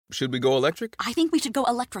should we go electric? I think we should go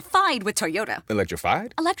electrified with Toyota.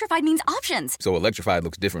 Electrified? Electrified means options. So electrified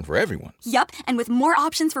looks different for everyone. Yup, and with more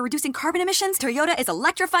options for reducing carbon emissions, Toyota is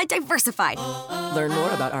electrified diversified. Learn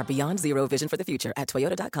more about our Beyond Zero vision for the future at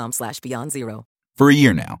toyota.com/beyond zero. For a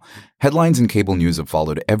year now, headlines and cable news have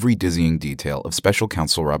followed every dizzying detail of special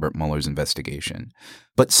counsel Robert Mueller's investigation.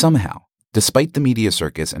 But somehow, despite the media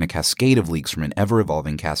circus and a cascade of leaks from an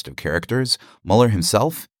ever-evolving cast of characters, Mueller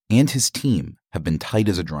himself and his team have been tight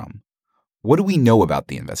as a drum. What do we know about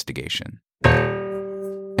the investigation?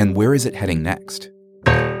 And where is it heading next?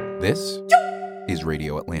 This is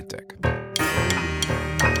Radio Atlantic.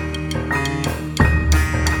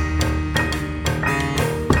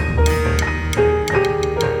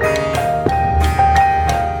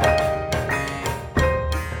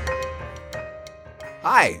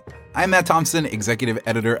 Hi, I'm Matt Thompson, executive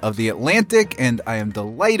editor of The Atlantic, and I am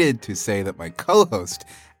delighted to say that my co-host,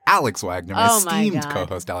 Alex Wagner, my esteemed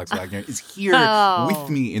co-host, Alex Wagner, is here with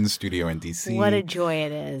me in studio in D.C. What a joy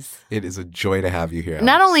it is. It is a joy to have you here, Alex.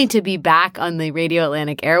 Not only to be back on the Radio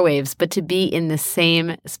Atlantic airwaves, but to be in the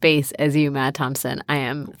same space as you, Matt Thompson. I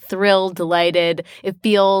am thrilled, delighted. It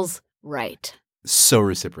feels right. So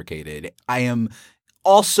reciprocated. I am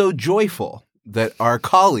also joyful that our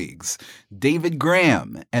colleagues, David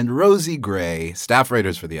Graham and Rosie Gray, staff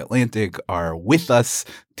writers for The Atlantic, are with us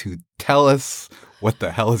to tell us what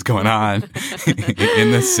the hell is going on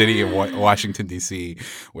in the city of Washington, D.C.,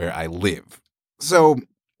 where I live. So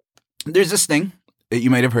there's this thing that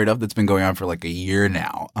you might have heard of that's been going on for like a year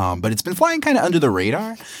now, but it's been flying kind of under the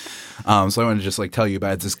radar. So I want to just tell you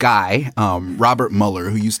about it. It's this guy, Robert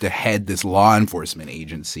Mueller, who used to head this law enforcement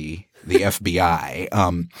agency, the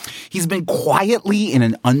FBI. He's been quietly, in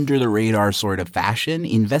an under-the-radar sort of fashion,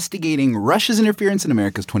 investigating Russia's interference in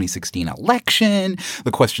America's 2016 election, the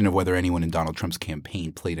question of whether anyone in Donald Trump's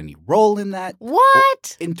campaign played any role in that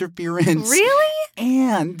interference. Really?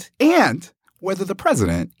 And whether the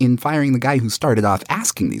president, in firing the guy who started off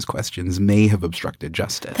asking these questions, may have obstructed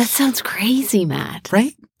justice. That sounds crazy, Matt.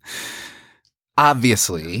 Right?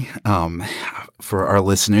 Obviously, for our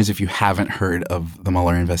listeners, if you haven't heard of the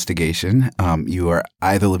Mueller investigation, you are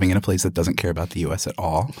either living in a place that doesn't care about the U.S. at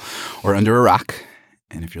all or under a rock.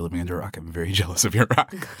 And if you're living under a rock, I'm very jealous of your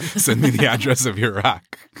rock. Send me the address of your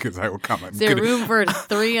rock because I will come. Is there room for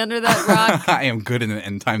 3 under that rock? I am good in an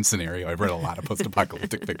end time scenario. I've read a lot of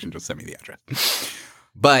post-apocalyptic fiction. Just send me the address.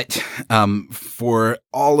 But for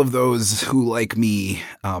all of those who, like me,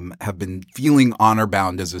 have been feeling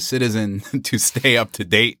honor-bound as a citizen to stay up to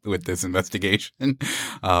date with this investigation,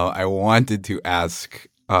 I wanted to ask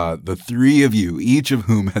the three of you, each of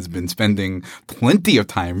whom has been spending plenty of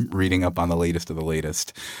time reading up on the latest of the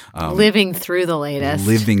latest. Living through the latest.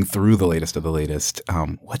 Living through the latest of the latest.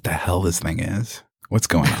 What the hell this thing is. What's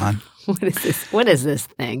going on? What is this? What is this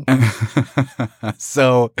thing?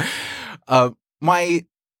 So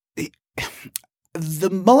the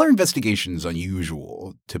Mueller investigation is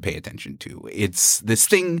unusual to pay attention to. It's this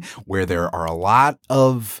thing where there are a lot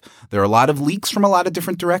of leaks from a lot of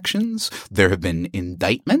different directions. There have been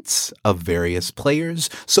indictments of various players.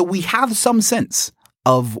 So we have some sense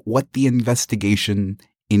of what the investigation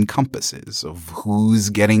encompasses, of who's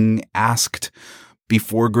getting asked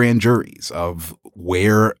before grand juries, of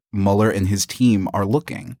where Mueller and his team are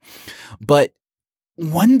looking. But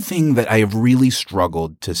one thing that I have really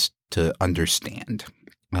struggled to understand,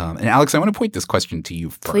 and Alex, I want to point this question to you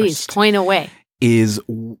first. Please, point away. Is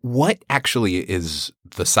what actually is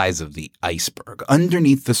the size of the iceberg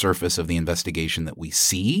underneath the surface of the investigation that we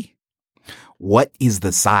see? What is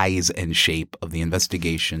the size and shape of the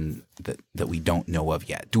investigation that we don't know of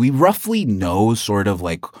yet? Do we roughly know sort of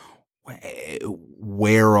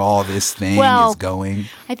where all this thing is going?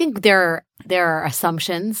 I think there are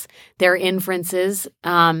assumptions, there are inferences.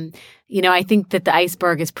 I think that the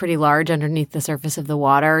iceberg is pretty large underneath the surface of the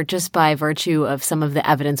water just by virtue of some of the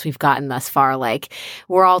evidence we've gotten thus far. Like,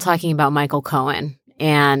 we're all talking about Michael Cohen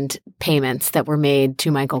and payments that were made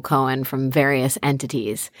to Michael Cohen from various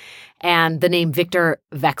entities. And the name Victor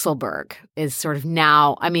Vekselberg is sort of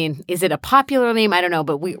now, is it a popular name? I don't know,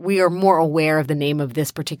 but we are more aware of the name of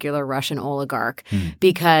this particular Russian oligarch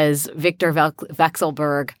because Victor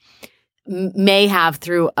Vekselberg may have,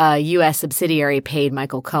 through a U.S. subsidiary, paid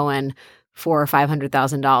Michael Cohen $400,000 or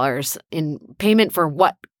 $500,000 in payment for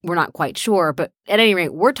what we're not quite sure. But at any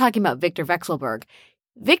rate, we're talking about Victor Vekselberg.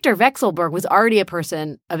 Victor Vekselberg was already a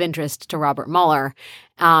person of interest to Robert Mueller,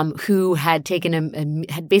 who had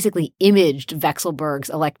had basically imaged Vekselberg's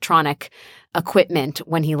electronic equipment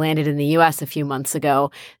when he landed in the U.S. a few months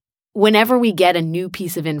ago. Whenever we get a new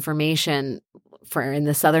piece of information, in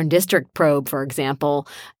the Southern District probe, for example,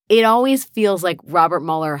 it always feels like Robert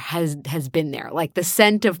Mueller has been there. Like the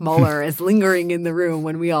scent of Mueller is lingering in the room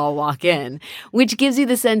when we all walk in, which gives you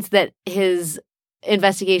the sense that his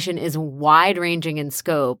investigation is wide-ranging in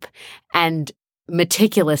scope and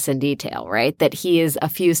meticulous in detail, right? That he is a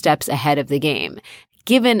few steps ahead of the game.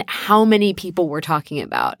 Given how many people we're talking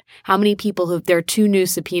about, how many people there are 2 new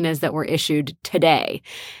subpoenas that were issued today,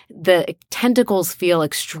 the tentacles feel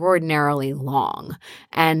extraordinarily long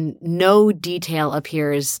and no detail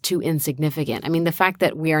appears too insignificant. I mean, the fact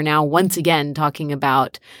that we are now once again talking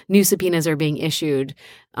about new subpoenas are being issued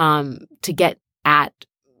to get at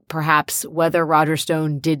perhaps whether Roger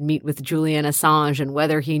Stone did meet with Julian Assange and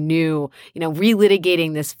whether he knew,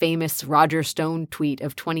 relitigating this famous Roger Stone tweet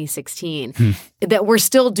of 2016, that we're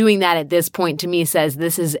still doing that at this point, to me, says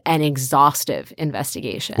this is an exhaustive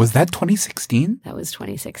investigation. Was that 2016? That was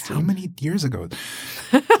 2016. How many years ago?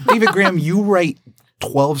 David Graham, you write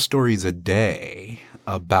 12 stories a day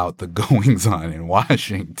about the goings-on in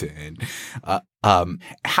Washington.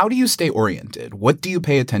 How do you stay oriented? What do you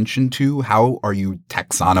pay attention to? How are you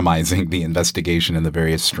taxonomizing the investigation and the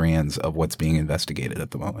various strands of what's being investigated at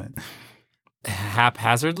the moment?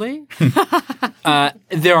 Haphazardly?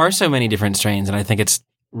 There are so many different strains, and I think it's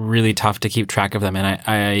really tough to keep track of them, and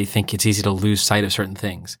I think it's easy to lose sight of certain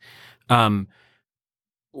things. Not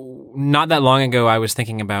that long ago, I was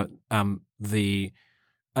thinking about the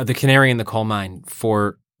canary in the coal mine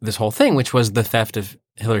for this whole thing, which was the theft of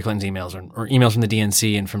Hillary Clinton's emails or emails from the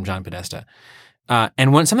DNC and from John Podesta.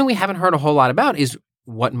 And something we haven't heard a whole lot about is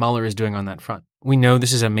what Mueller is doing on that front. We know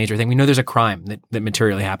this is a major thing. We know there's a crime that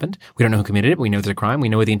materially happened. We don't know who committed it, but we know there's a crime. We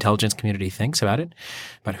know what the intelligence community thinks about it,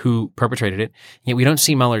 about who perpetrated it. Yet we don't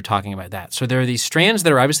see Mueller talking about that. So there are these strands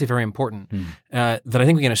that are obviously very important that I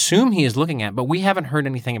think we can assume he is looking at, but we haven't heard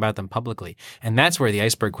anything about them publicly. And that's where the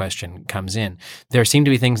iceberg question comes in. There seem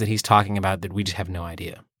to be things that he's talking about that we just have no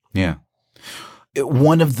idea. Yeah.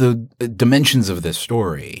 One of the dimensions of this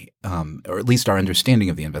story, or at least our understanding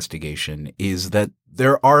of the investigation, is that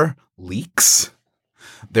there are leaks.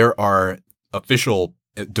 There are official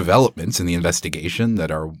developments in the investigation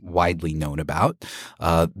that are widely known about.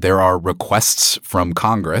 There are requests from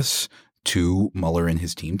Congress to Mueller and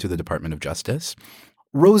his team, to the Department of Justice.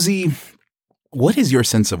 Rosie, what is your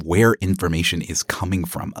sense of where information is coming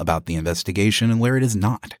from about the investigation and where it is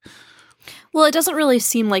not? Well, it doesn't really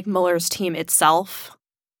seem like Mueller's team itself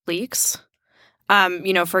leaks.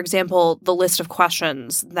 For example, the list of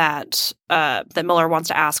questions that Mueller wants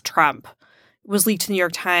to ask Trump was leaked to the New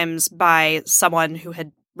York Times by someone who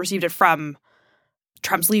had received it from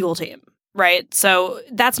Trump's legal team, right? So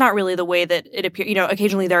that's not really the way that it appears.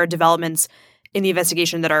 Occasionally there are developments in the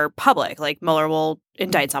investigation that are public, like Mueller will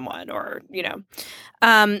indict someone or,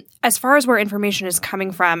 As far as where information is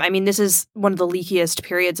coming from, I mean, this is one of the leakiest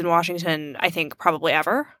periods in Washington, I think, probably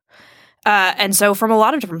ever. And so from a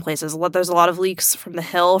lot of different places, there's a lot of leaks from the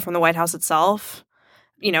Hill, from the White House itself,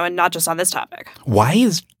 and not just on this topic. Why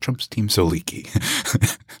is Trump's team so leaky?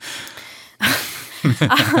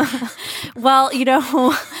 Well,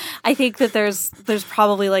 I think that there's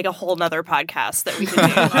probably like a whole nother podcast that we could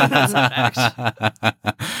do on that subject.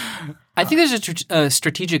 I think there's a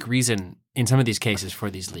strategic reason in some of these cases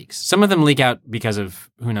for these leaks. Some of them leak out because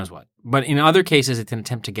of who knows what. But in other cases, it's an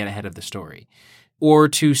attempt to get ahead of the story or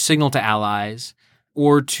to signal to allies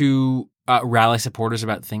or to rally supporters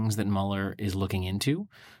about things that Mueller is looking into,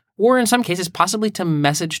 or in some cases, possibly to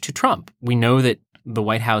message to Trump. We know that the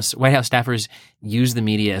White House staffers use the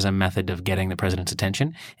media as a method of getting the president's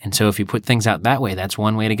attention. And so if you put things out that way, that's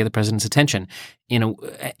one way to get the president's attention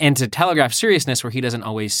and to telegraph seriousness where he doesn't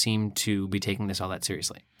always seem to be taking this all that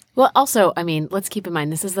seriously. Well, also, I mean, let's keep in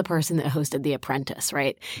mind, this is the person that hosted The Apprentice,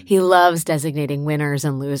 right? He loves designating winners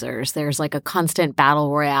and losers. There's like a constant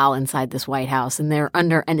battle royale inside this White House, and they're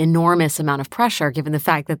under an enormous amount of pressure given the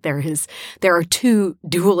fact that there are 2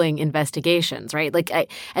 dueling investigations, right? Like,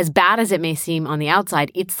 as bad as it may seem on the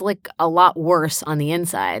outside, it's like a lot worse on the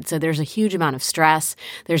inside. So there's a huge amount of stress.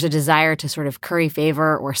 There's a desire to sort of curry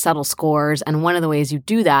favor or settle scores, and one of the ways you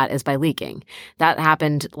do that is by leaking. That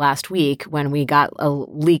happened last week when we got a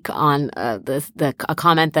leak on a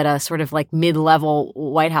comment that a sort of like mid-level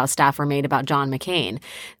White House staffer made about John McCain.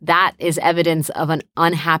 That is evidence of an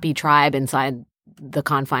unhappy tribe inside the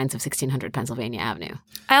confines of 1600 Pennsylvania Avenue.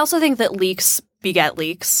 I also think that leaks beget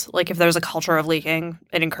leaks. Like if there's a culture of leaking,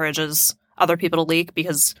 it encourages other people to leak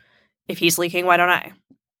because if he's leaking, why don't I?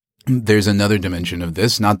 There's another dimension of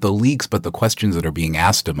this, not the leaks, but the questions that are being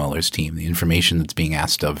asked of Mueller's team, the information that's being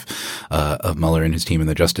asked of Mueller and his team in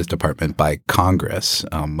the Justice Department by Congress,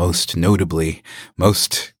 most notably,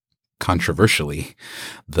 most controversially,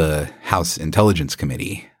 the House Intelligence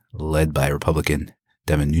Committee, led by Republican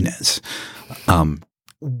Devin Nunes.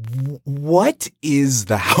 What is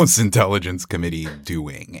the House Intelligence Committee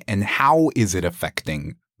doing, and how is it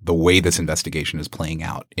affecting the way this investigation is playing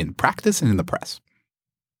out in practice and in the press?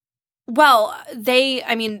 Well, they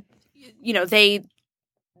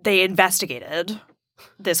investigated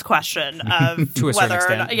this question of To a certain whether or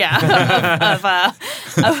not,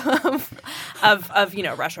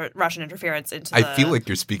 Russian interference into. I feel like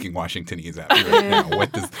you're speaking Washingtonese at me right now.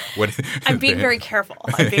 What? I'm being very careful.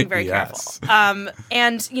 Yes.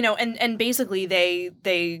 And basically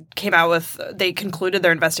they came out with, they concluded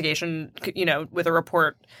their investigation, with a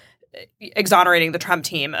report exonerating the Trump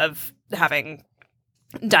team of having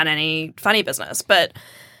done any funny business. But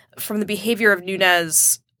from the behavior of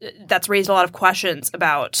Nunes, that's raised a lot of questions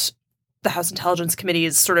about the House Intelligence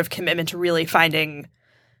Committee's sort of commitment to really finding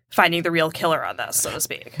the real killer on this, so to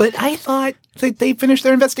speak. But I thought that they finished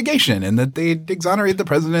their investigation and that they exonerated the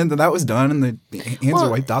president and that was done and the hands are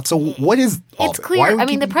wiped out. So what is all It's of it? clear. I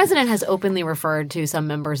mean, the president has openly referred to some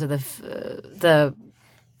members of the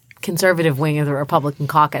conservative wing of the Republican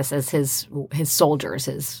caucus as his soldiers,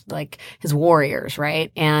 his warriors,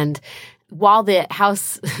 right? And while the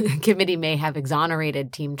House committee may have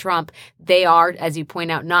exonerated Team Trump, they are, as you point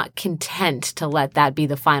out, not content to let that be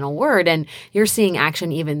the final word. And you're seeing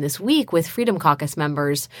action even this week with Freedom Caucus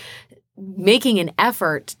members making an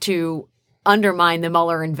effort to undermine the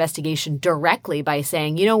Mueller investigation directly by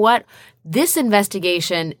saying, you know what? This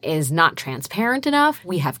investigation is not transparent enough.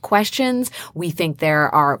 We have questions. We think there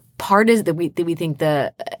are parties that we think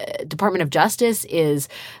the Department of Justice is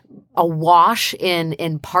awash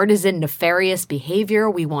in partisan nefarious behavior.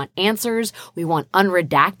 We want answers. We want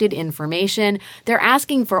unredacted information. They're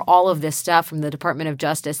asking for all of this stuff from the Department of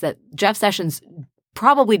Justice that Jeff Sessions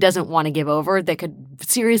probably doesn't want to give over, that could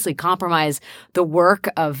seriously compromise the work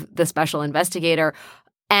of the special investigator.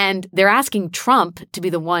 And they're asking Trump to be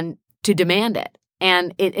the one to demand it.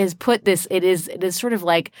 And it has put this, it is sort of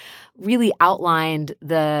like really outlined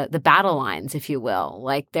the battle lines, if you will.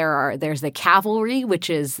 Like there's the cavalry, which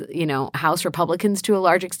is, House Republicans to a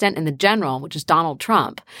large extent, and the general, which is Donald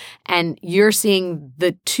Trump. And you're seeing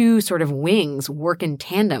the two sort of wings work in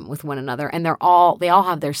tandem with one another. And they all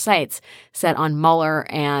have their sights set on Mueller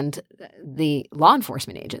and the law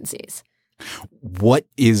enforcement agencies.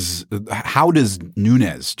 How does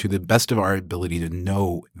Nunes, to the best of our ability to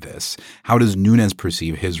know this, how does Nunes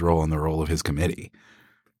perceive his role and the role of his committee?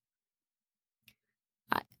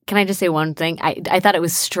 Can I just say one thing? I thought it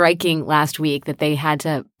was striking last week that they had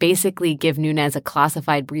to basically give Nunes a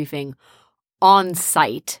classified briefing on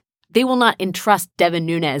site. They will not entrust Devin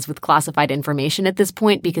Nunes with classified information at this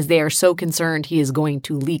point because they are so concerned he is going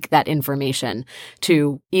to leak that information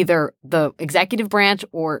to either the executive branch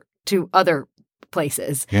or to other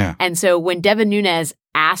places. Yeah. And so when Devin Nunes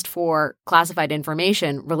asked for classified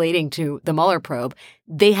information relating to the Mueller probe,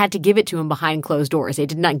 they had to give it to him behind closed doors. They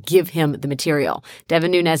did not give him the material.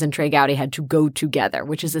 Devin Nunes and Trey Gowdy had to go together,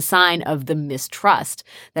 which is a sign of the mistrust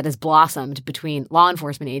that has blossomed between law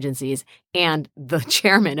enforcement agencies and the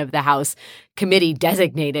chairman of the House committee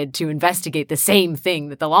designated to investigate the same thing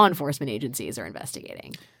that the law enforcement agencies are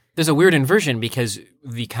investigating. There's a weird inversion because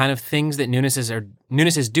the kind of things that Nunes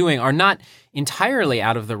is doing are not entirely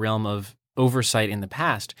out of the realm of oversight in the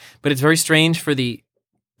past, but it's very strange for the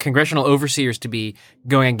congressional overseers to be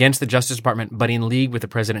going against the Justice Department, but in league with the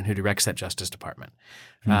president who directs that Justice Department.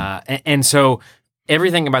 And so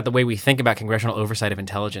everything about the way we think about congressional oversight of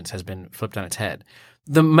intelligence has been flipped on its head.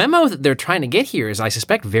 The memo that they're trying to get here is, I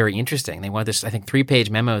suspect, very interesting. They want this, I think, 3-page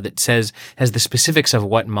memo that has the specifics of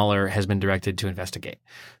what Mueller has been directed to investigate.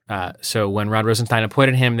 So when Rod Rosenstein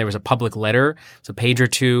appointed him, there was a public letter, it's a page or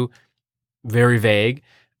two, very vague,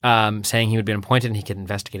 saying he would be appointed and he could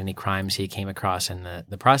investigate any crimes he came across in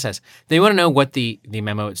the process. They want to know what the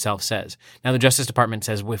memo itself says. Now, the Justice Department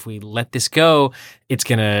says, well, if we let this go, it's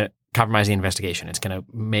going to compromise the investigation. It's going to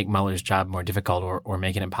make Mueller's job more difficult or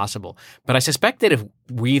make it impossible. But I suspect that if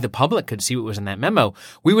we, the public, could see what was in that memo,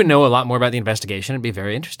 we would know a lot more about the investigation. It'd be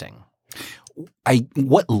very interesting.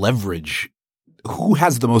 What leverage? Who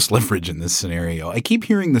has the most leverage in this scenario? I keep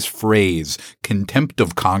hearing this phrase, contempt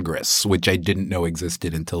of Congress, which I didn't know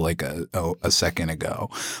existed until like a second ago.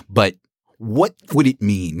 But what would it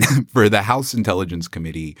mean for the House Intelligence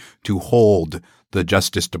Committee to hold the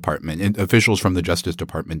Justice Department and officials from the Justice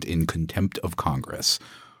Department in contempt of Congress?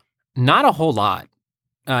 Not a whole lot.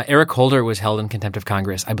 Eric Holder was held in contempt of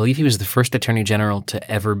Congress. I believe he was the first attorney general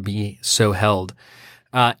to ever be so held.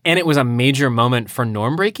 And it was a major moment for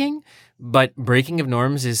norm breaking But breaking of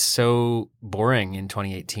norms is so boring in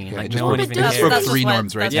 2018. Like no one even just cares. broke 3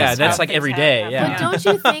 norms, right? Yeah, that's like every day. But Yeah. don't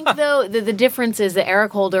you think, though, that the difference is that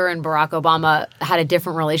Eric Holder and Barack Obama had a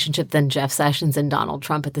different relationship than Jeff Sessions and Donald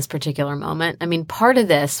Trump at this particular moment? I mean, part of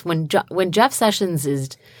this, when Jeff Sessions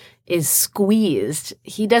is squeezed,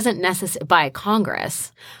 he doesn't necessarily by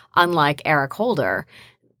Congress, unlike Eric Holder.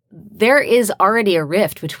 There is already a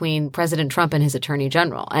rift between President Trump and his attorney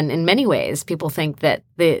general. And in many ways, people think that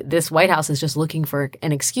this White House is just looking for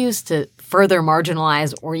an excuse to further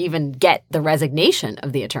marginalize or even get the resignation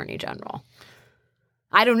of the attorney general.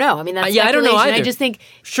 I don't know. I mean, that's I don't know speculation. either. I just think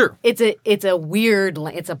Sure. it's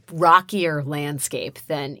a rockier landscape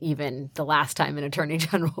than even the last time an attorney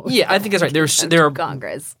general was Yeah, I think that's right. There are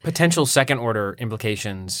Congress. potential second order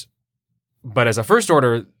implications, but as a first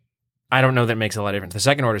order, I don't know that it makes a lot of difference. The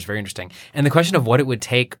second order is very interesting. And the question of what it would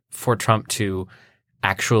take for Trump to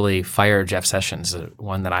actually fire Jeff Sessions is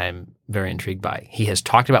one that I am very intrigued by. He has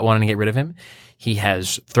talked about wanting to get rid of him. He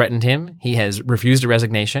has threatened him. He has refused a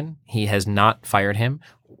resignation. He has not fired him.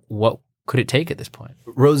 What could it take at this point?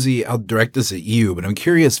 Rosie, I'll direct this at you, but I'm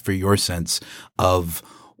curious for your sense of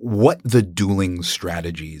what the dueling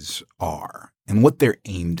strategies are and what they're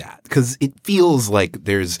aimed at. Because it feels like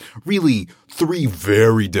there's really 3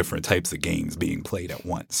 very different types of games being played at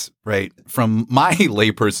once, right? From my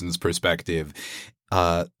layperson's perspective,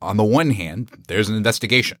 on the one hand, there's an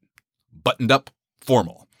investigation, buttoned up,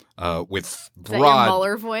 formal, with broad. Is that your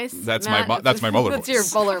Mueller voice? That's Matt? my Mueller voice. That's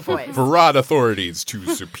your Mueller voice. Broad authorities to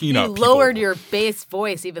subpoena You people. lowered your bass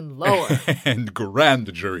voice even lower. And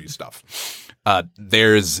grand jury stuff.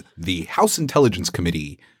 There's the House Intelligence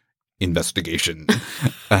Committee investigation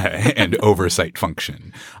and oversight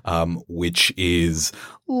function, which is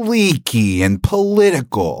leaky and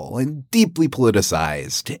political and deeply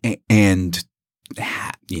politicized and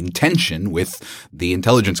in tension with the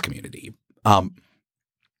intelligence community.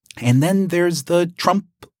 And then there's the Trump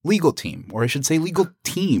legal team, or I should say legal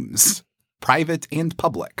teams, private and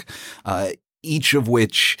public, each of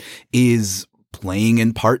which is playing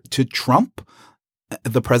in part to Trump,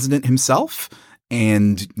 the president himself,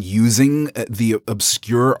 and using the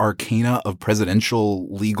obscure arcana of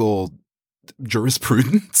presidential legal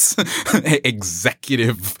jurisprudence,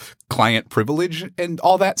 executive client privilege, and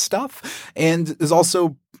all that stuff, and is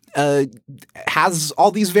also has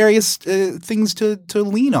all these various things to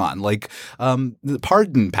lean on, like the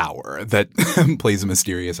pardon power that plays a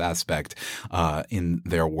mysterious aspect in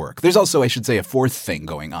their work. There's also, I should say, a fourth thing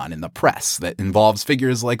going on in the press that involves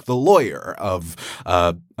figures like the lawyer of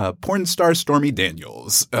porn star Stormy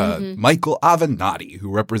Daniels, Michael Avenatti,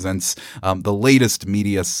 who represents the latest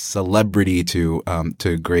media celebrity to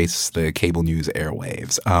grace the cable news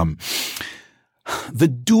airwaves. The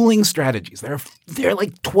dueling strategies, there are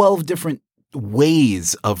like 12 different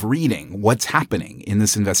ways of reading what's happening in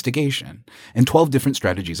this investigation and 12 different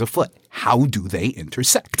strategies afoot. How do they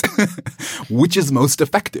intersect? Which is most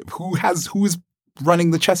effective? Who is running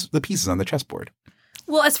the pieces on the chessboard?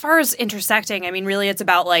 Well, as far as intersecting, I mean, really it's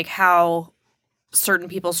about like how certain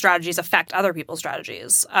people's strategies affect other people's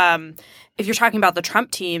strategies. If you're talking about the Trump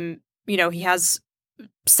team, he has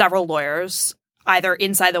several lawyers either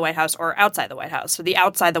inside the White House or outside the White House. So the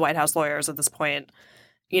outside the White House lawyers at this point,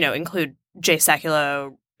 include Jay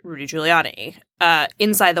Sekulow, Rudy Giuliani.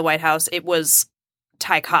 Inside the White House, it was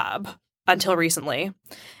Ty Cobb until recently.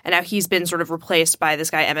 And now he's been sort of replaced by this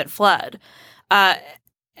guy, Emmett Flood.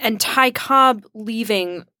 And Ty Cobb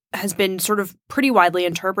leaving has been sort of pretty widely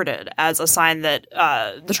interpreted as a sign that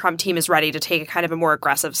the Trump team is ready to take a kind of a more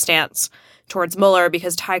aggressive stance towards Mueller,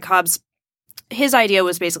 because Ty Cobb's his idea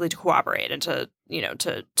was basically to cooperate and to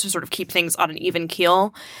sort of keep things on an even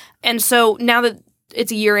keel. And so now that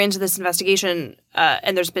it's a year into this investigation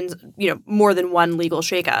and there's been, more than one legal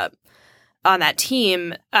shakeup on that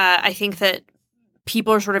team, I think that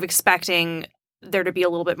people are sort of expecting there to be a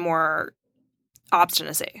little bit more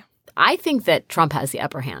obstinacy. I think that Trump has the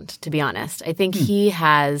upper hand, to be honest. I think he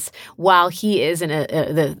has, while he is in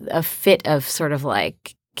a fit of sort of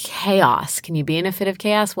like chaos. Can you be in a fit of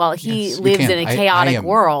chaos? While he lives in a chaotic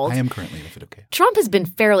world. I am currently in a fit of chaos. Trump has been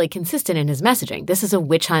fairly consistent in his messaging. This is a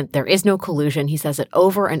witch hunt. There is no collusion. He says it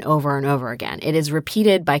over and over and over again. It is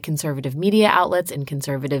repeated by conservative media outlets and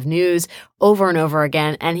conservative news over and over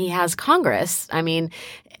again. And he has Congress,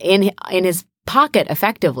 in his pocket,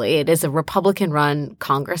 effectively. It is a Republican-run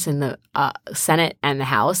Congress in the Senate and the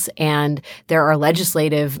House, and there are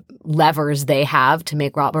legislative levers they have to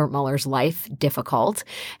make Robert Mueller's life difficult.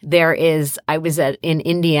 I was in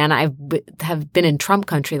Indiana. Have been in Trump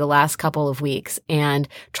country the last couple of weeks, and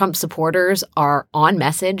Trump supporters are on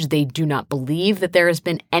message. They do not believe that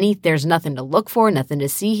there's nothing to look for, nothing to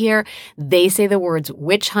see here. They say the words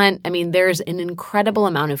witch hunt. I mean, there's an incredible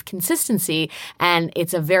amount of consistency, and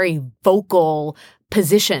it's a very vocal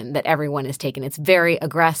position that everyone is taking. It's very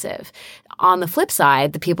aggressive. On the flip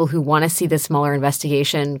side, the people who want to see this Mueller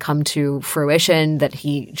investigation come to fruition, that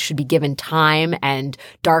he should be given time and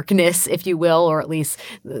darkness, if you will, or at least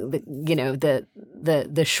the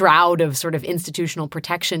shroud of sort of institutional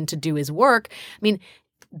protection to do his work. I mean,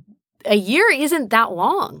 a year isn't that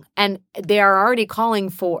long, and they are already calling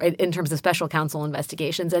for, in terms of special counsel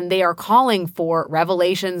investigations, and they are calling for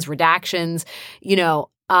revelations, redactions,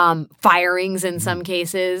 firings in some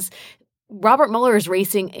cases. Robert Mueller is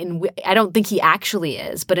racing I don't think he actually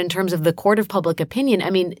is, but in terms of the court of public opinion, I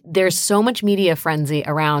mean, there's so much media frenzy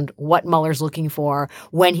around what Mueller's looking for,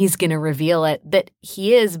 when he's going to reveal it, that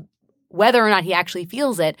he is, whether or not he actually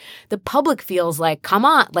feels it, the public feels like, come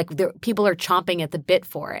on, like people are chomping at the bit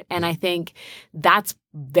for it. And I think that's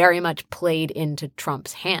very much played into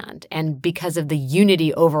Trump's hand. And because of the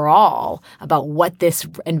unity overall about what this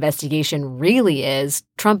investigation really is,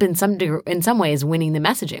 Trump in some ways winning the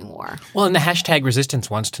messaging war. Well, and the hashtag resistance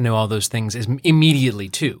wants to know all those things immediately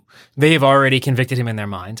too. They have already convicted him in their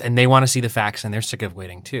minds, and they want to see the facts, and they're sick of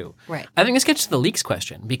waiting too. Right. I think this gets to the leaks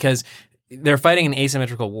question, because they're fighting an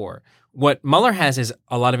asymmetrical war. What Mueller has is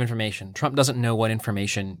a lot of information. Trump doesn't know what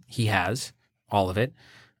information he has, all of it.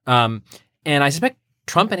 And I suspect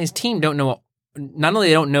Trump and his team don't know, not only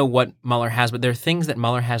they don't know what Mueller has, but there are things that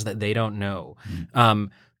Mueller has that they don't know.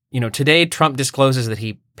 Today Trump discloses that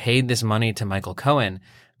he paid this money to Michael Cohen.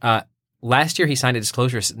 Last year he signed a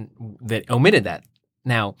disclosure that omitted that.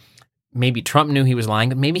 Now, maybe Trump knew he was lying,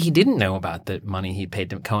 but maybe he didn't know about the money he paid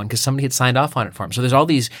to Cohen because somebody had signed off on it for him. So there's all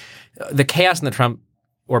these – the chaos in the Trump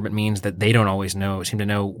orbit means that they don't always seem to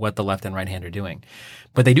know what the left and right hand are doing.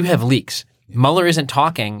 But they do have leaks. Mueller isn't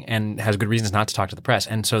talking and has good reasons not to talk to the press.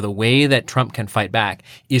 And so the way that Trump can fight back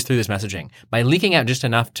is through this messaging. By leaking out just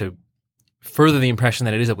enough to further the impression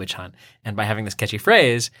that it is a witch hunt, and by having this catchy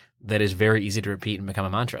phrase that is very easy to repeat and become a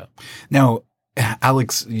mantra. Now,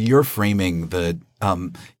 Alex, you're framing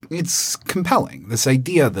it's compelling, this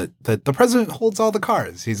idea that the president holds all the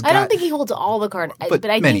cards. I don't think he holds all the cards, but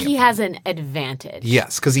I think he has an advantage.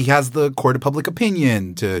 Yes, because he has the court of public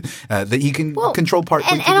opinion that he can control partly.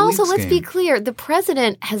 And also, let's be clear, the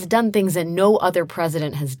president has done things that no other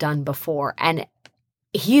president has done before, and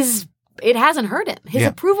it hasn't hurt him. His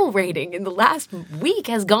approval rating in the last week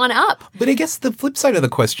has gone up. But I guess the flip side of the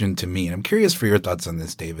question to me, and I'm curious for your thoughts on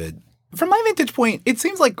this, David, from my vantage point, it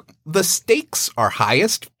seems like the stakes are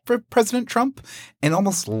highest for President Trump and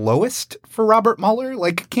almost lowest for Robert Mueller.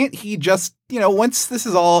 Like, can't he just, once this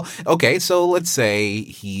is all okay, so let's say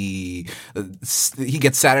he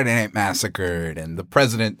gets Saturday Night Massacred and the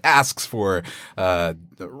president asks for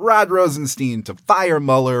Rod Rosenstein to fire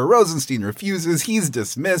Mueller. Rosenstein refuses. He's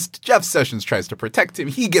dismissed. Jeff Sessions tries to protect him.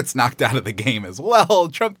 He gets knocked out of the game as well.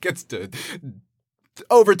 Trump gets to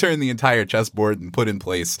overturn the entire chessboard and put in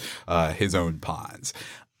place his own pawns.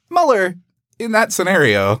 Mueller, in that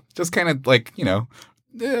scenario, just kind of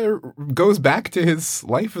goes back to his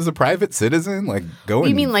life as a private citizen,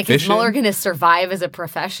 You mean fishing. Is Mueller going to survive as a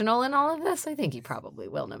professional in all of this? I think he probably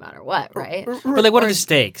will, no matter what, right? But what are the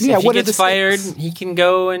stakes? Yeah, if he what gets fired, stakes? he can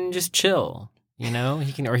go and just chill. He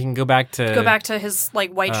can go back to his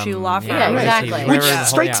white shoe law firm. Yeah, exactly. Which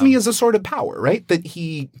strikes me as a sort of power, right? That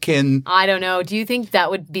he can. I don't know. Do you think that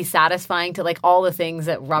would be satisfying to all the things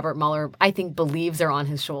that Robert Mueller, I think, believes are on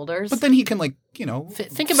his shoulders? But then he can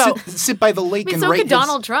think about sit by the lake and so write could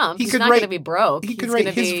Donald Trump. He's not going to be broke. He could write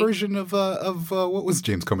his version of what was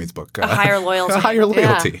James Comey's book? A Higher Loyalty. A Higher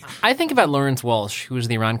Loyalty. Yeah. I think about Lawrence Walsh, who was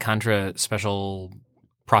the Iran-Contra special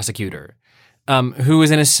prosecutor, who was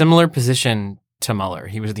in a similar position to Mueller.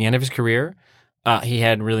 He was at the end of his career. He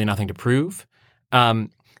had really nothing to prove. And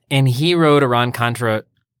he wrote Iran-Contra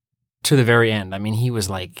to the very end. I mean, he was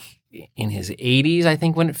in his 80s, I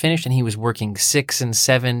think, when it finished, and he was working 6 and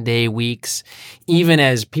 7 day weeks, even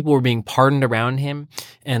as people were being pardoned around him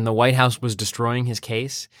and the White House was destroying his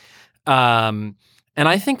case. And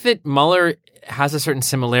I think that Mueller has a certain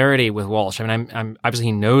similarity with Walsh. I mean, I'm obviously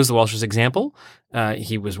he knows the Walsh's example.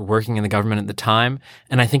 He was working in the government at the time,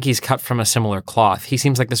 and I think he's cut from a similar cloth. He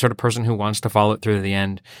seems like the sort of person who wants to follow it through to the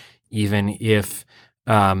end, even if,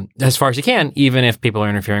 as far as he can, even if people are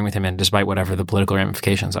interfering with him and despite whatever the political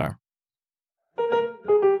ramifications are.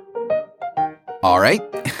 All right.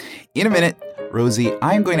 In a minute, Rosie,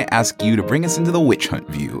 I'm going to ask you to bring us into the witch hunt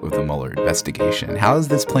view of the Mueller investigation. How is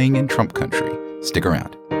this playing in Trump country? Stick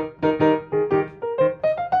around.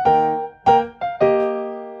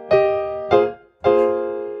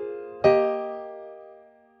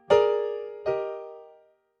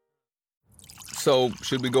 So,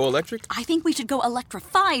 should we go electric? I think we should go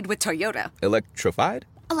electrified with Toyota. Electrified?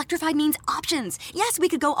 Electrified means options. Yes, we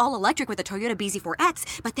could go all electric with the Toyota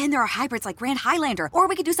BZ4X, but then there are hybrids like Grand Highlander, or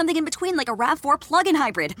we could do something in between like a RAV4 plug-in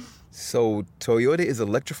hybrid. So, Toyota is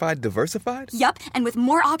electrified diversified? Yup, and with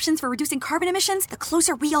more options for reducing carbon emissions, the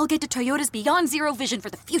closer we all get to Toyota's Beyond Zero vision for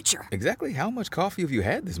the future. Exactly how much coffee have you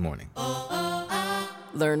had this morning?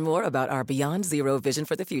 Learn more about our Beyond Zero vision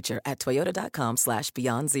for the future at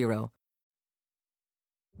toyota.com/Beyond Zero.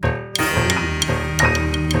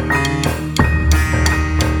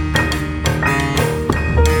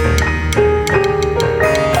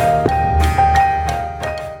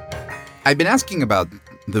 I've been asking about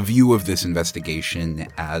the view of this investigation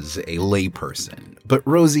as a layperson, but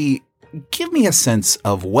Rosie, give me a sense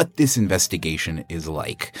of what this investigation is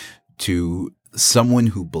like to someone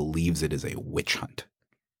who believes it is a witch hunt.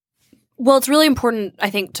 Well, it's really important,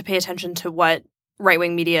 I think, to pay attention to what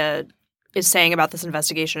right-wing media is saying about this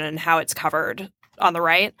investigation and how it's covered on the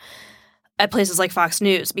right at places like Fox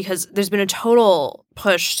News, because there's been a total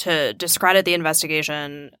push to discredit the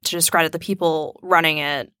investigation, to discredit the people running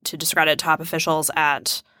it, to discredit top officials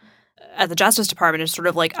at the Justice Department, and sort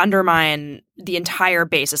of like undermine the entire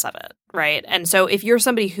basis of it, right? And so if you're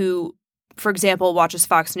somebody who, for example, watches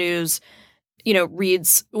Fox News,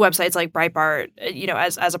 reads websites like Breitbart,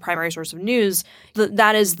 as a primary source of news,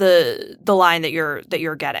 that is the line that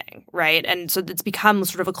you're getting, right? And so it's become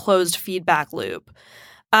sort of a closed feedback loop.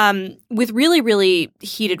 With really, really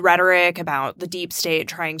heated rhetoric about the deep state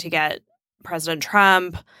trying to get President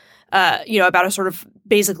Trump, about a sort of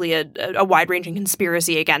basically a wide-ranging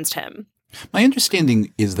conspiracy against him. My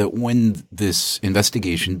understanding is that when this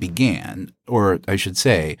investigation began, or I should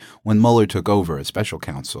say, when Mueller took over as special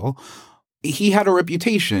counsel, he had a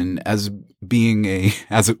reputation as being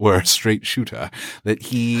as it were, a straight shooter, that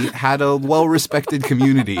he had a well-respected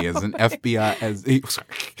community as an FBI,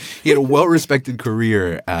 he had a well-respected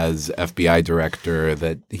career as FBI director,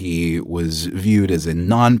 that he was viewed as a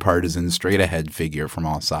nonpartisan, straight-ahead figure from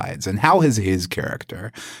all sides. And how has his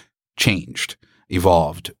character changed,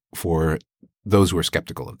 evolved for those who are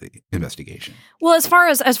skeptical of the investigation? Well, as far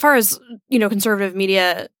as conservative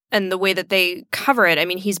media and the way that they cover it, I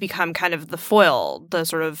mean, he's become kind of the foil, the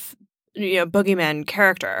sort of, boogeyman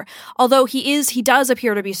character. Although he does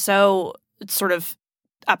appear to be so sort of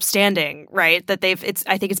upstanding, right? That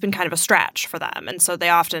I think it's been kind of a stretch for them. And so they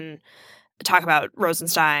often talk about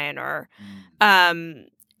Rosenstein or, some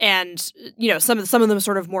of them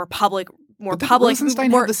sort of more public. But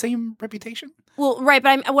Rosenstein had the same reputation? Well, right.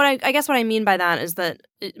 But I guess what I mean by that is that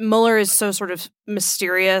Mueller is so sort of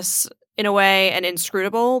mysterious in a way and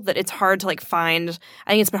inscrutable that it's hard to find.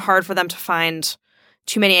 I think it's been hard for them to find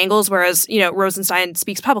too many angles, whereas, Rosenstein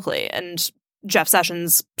speaks publicly and Jeff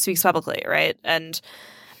Sessions speaks publicly, right? And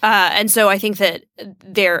so I think that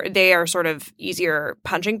they are sort of easier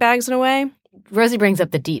punching bags in a way. Rosie brings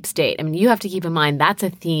up the deep state. I mean, you have to keep in mind that's a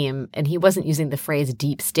theme, and he wasn't using the phrase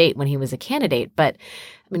deep state when he was a candidate. But,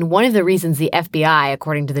 I mean, one of the reasons the FBI,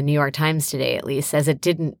 according to the New York Times today at least, says it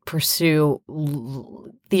didn't pursue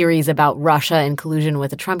theories about Russia and collusion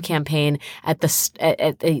with the Trump campaign at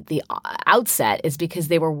the outset is because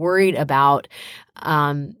they were worried about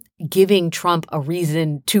giving Trump a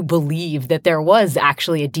reason to believe that there was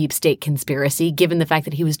actually a deep state conspiracy, given the fact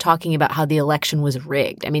that he was talking about how the election was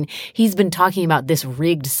rigged. I mean, he's been talking about this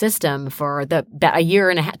rigged system for a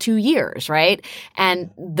year and a half, 2 years, right?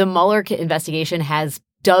 And the Mueller investigation has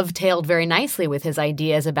dovetailed very nicely with his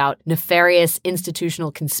ideas about nefarious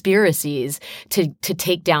institutional conspiracies to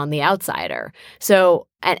take down the outsider. So,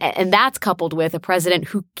 and that's coupled with a president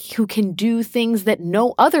who can do things that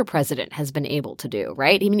no other president has been able to do,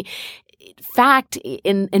 right? I mean, fact,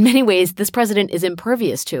 in many ways, this president is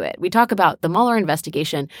impervious to it. We talk about the Mueller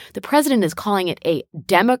investigation. The president is calling it a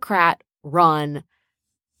Democrat-run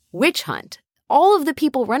witch hunt. All of the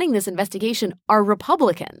people running this investigation are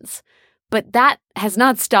Republicans. But that has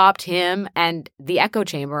not stopped him and the echo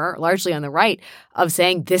chamber, largely on the right, of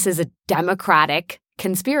saying this is a Democratic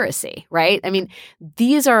conspiracy, right? I mean,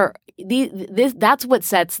 that's what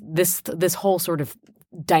sets this whole sort of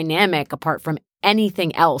dynamic apart from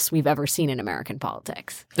anything else we've ever seen in American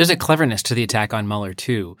politics. There's a cleverness to the attack on Mueller,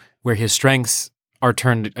 too, where his strengths are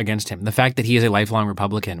turned against him. The fact that he is a lifelong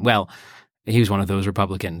Republican, well, he was one of those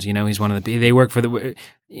Republicans. He's one of they work for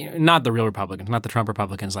not the real Republicans, not the Trump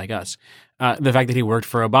Republicans like us. The fact that he worked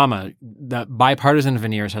for Obama, the bipartisan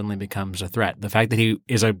veneer suddenly becomes a threat. The fact that he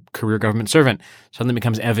is a career government servant suddenly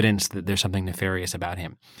becomes evidence that there's something nefarious about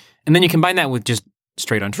him. And then you combine that with just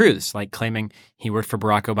straight untruths, like claiming he worked for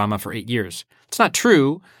Barack Obama for 8 years. It's not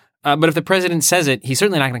true, but if the president says it, he's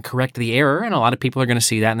certainly not going to correct the error, and a lot of people are going to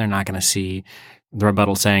see that, and they're not going to see the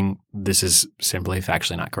rebuttal saying this is simply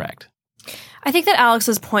factually not correct. I think that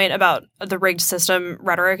Alex's point about the rigged system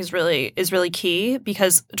rhetoric is really key,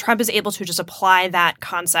 because Trump is able to just apply that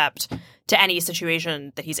concept to any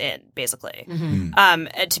situation that he's in, basically,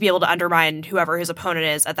 to be able to undermine whoever his opponent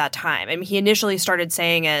is at that time. I mean, he initially started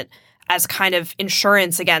saying it as kind of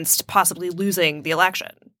insurance against possibly losing the election,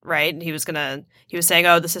 right? And he was saying,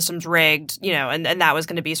 oh, the system's rigged, and that was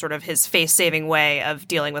going to be sort of his face-saving way of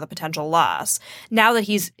dealing with a potential loss. Now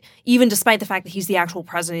that even despite the fact that he's the actual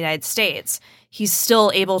president of the United States, he's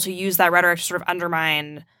still able to use that rhetoric to sort of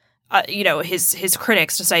undermine his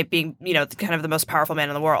critics, despite being, kind of the most powerful man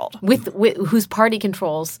in the world. With whose party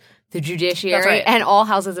controls the judiciary right. and all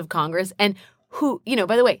houses of Congress, and who,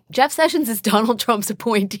 by the way, Jeff Sessions is Donald Trump's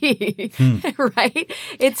appointee, right?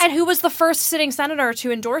 And who was the first sitting senator to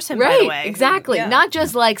endorse him, right, by the way. Exactly. Yeah. Not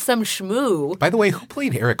just like some schmoo. By the way, who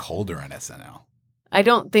played Eric Holder on SNL? I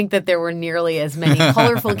don't think that there were nearly as many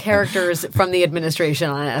colorful characters from the administration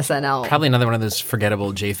on SNL. Probably another one of those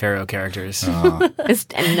forgettable Jay Farrow characters. No, I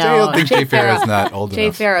don't think Jay Farrow's not old Jay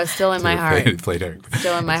enough. Jay Farrow's still in my heart. Played Eric.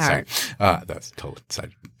 Still in my heart. That's totally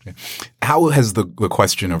side. How has the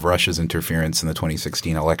question of Russia's interference in the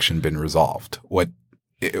 2016 election been resolved?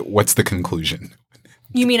 What's the conclusion?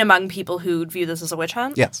 You mean among people who view this as a witch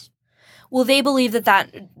hunt? Yes. Well, they believe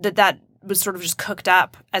that was sort of just cooked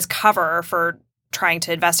up as cover for trying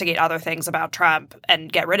to investigate other things about Trump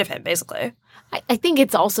and get rid of him, basically. I think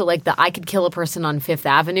it's also like the I could kill a person on Fifth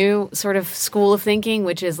Avenue sort of school of thinking,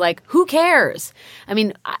 which is like, who cares? I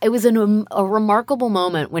mean, it was a remarkable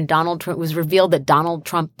moment when Donald Trump was revealed that Donald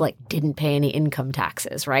Trump didn't pay any income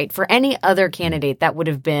taxes, right? For any other candidate, that would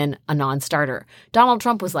have been a non-starter. Donald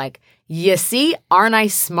Trump was like, you see, aren't I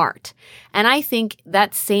smart? And I think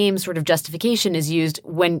that same sort of justification is used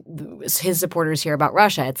when his supporters hear about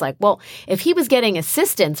Russia. It's like, well, if he was getting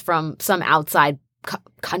assistance from some outside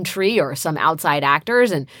country or some outside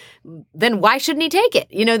actors, and then why shouldn't he take it?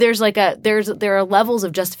 There are levels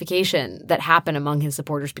of justification that happen among his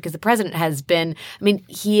supporters, because the president has been,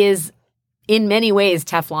 he is in many ways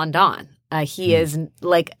Teflon Don. He is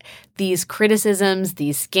like these criticisms,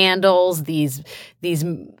 these scandals, these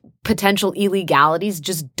potential illegalities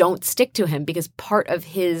just don't stick to him, because part of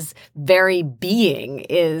his very being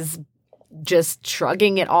is just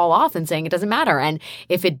shrugging it all off and saying it doesn't matter. And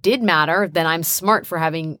if it did matter, then I'm smart for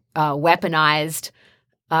having weaponized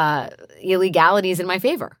illegalities in my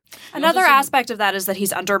favor. Another aspect of that is that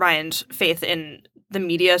he's undermined faith in the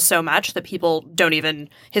media so much that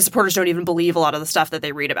his supporters don't even believe a lot of the stuff that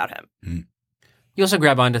they read about him. You also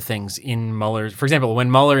grab onto things in Mueller's. For example, when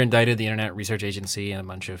Mueller indicted the Internet Research Agency and a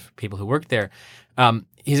bunch of people who worked there,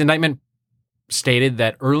 his indictment stated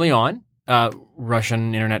that early on,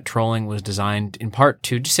 Russian internet trolling was designed in part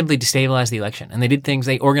to just simply destabilize the election. And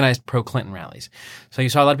they organized pro-Clinton rallies. So you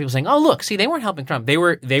saw a lot of people saying, oh, look, see, they weren't helping Trump. They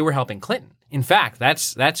were helping Clinton. In fact,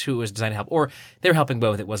 that's who it was designed to help. Or they were helping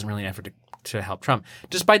both. It wasn't really an effort to help Trump,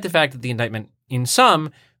 despite the fact that the indictment in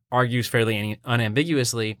some argues fairly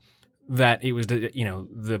unambiguously that it was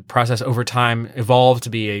the process over time evolved to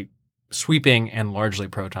be a sweeping and largely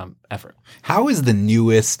pro-Trump effort. How is the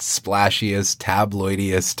newest, splashiest,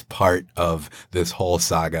 tabloidiest part of this whole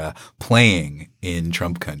saga playing in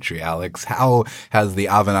Trump country, Alex? How has the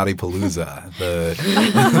Avenatti Palooza,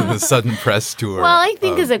 the sudden press tour? Well, I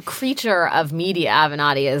think as a creature of media,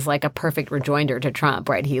 Avenatti is like a perfect rejoinder to Trump,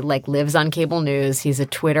 right? He lives on cable news. He's a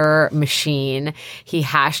Twitter machine. He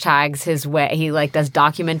hashtags his way. He does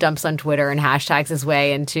document dumps on Twitter and hashtags his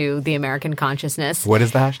way into the American consciousness. What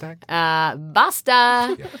is the hashtag?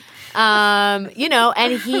 Basta. Yeah.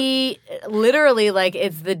 And he literally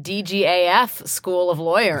it's the DGAF school of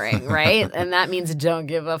lawyering, right? And that means don't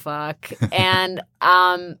give a fuck. And,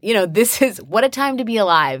 this is what a time to be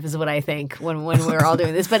alive is what I think when we're all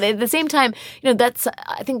doing this. But at the same time, that's,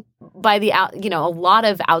 I think by a lot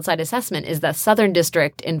of outside assessment is the Southern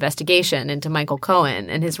District investigation into Michael Cohen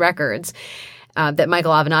and his records. That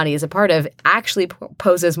Michael Avenatti is a part of actually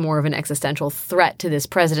poses more of an existential threat to this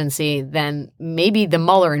presidency than maybe the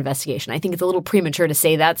Mueller investigation. I think it's a little premature to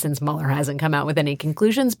say that since Mueller hasn't come out with any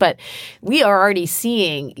conclusions, but we are already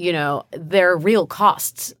seeing, there are real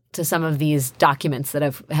costs to some of these documents that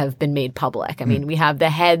have been made public. I mean, we have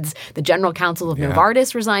the general counsel of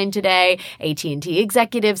Novartis resigned today. AT&T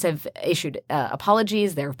executives have issued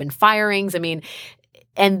apologies. There have been firings. I mean,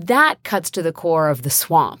 and that cuts to the core of the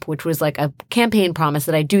swamp, which was like a campaign promise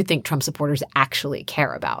that I do think Trump supporters actually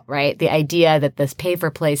care about, right? The idea that this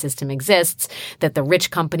pay-for-play system exists, that the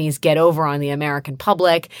rich companies get over on the American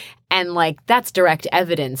public, and like that's direct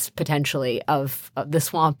evidence potentially of the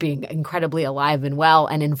swamp being incredibly alive and well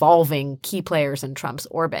and involving key players in Trump's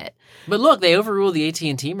orbit. But look, they overruled the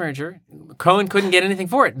AT&T merger. Cohen couldn't get anything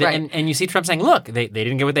for it. Right. And you see Trump saying, look, they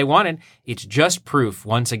didn't get what they wanted. It's just proof,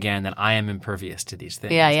 once again, that I am impervious to these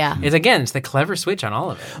things. Yeah. It's the clever switch on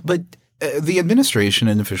all of it. But the administration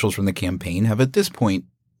and officials from the campaign have at this point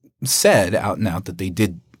said out and out that they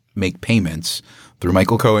did make payments through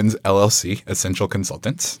Michael Cohen's LLC, Essential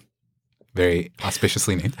Consultants, very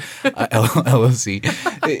auspiciously named, LLC,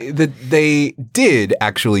 that they did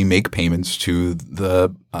actually make payments to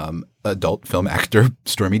the adult film actor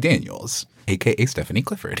Stormy Daniels, a.k.a. Stephanie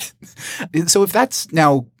Clifford. So if that's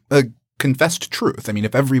now a confessed truth, I mean,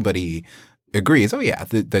 if everybody agrees,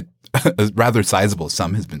 that a rather sizable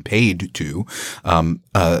sum has been paid to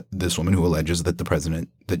this woman who alleges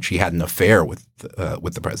that she had an affair with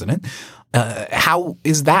the president, how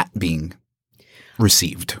is that being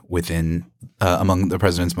received within among the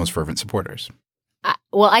president's most fervent supporters?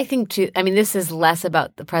 Well, I think this is less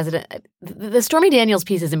about the president. The Stormy Daniels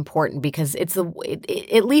piece is important because it's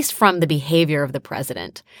at least from the behavior of the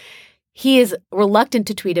president. He is reluctant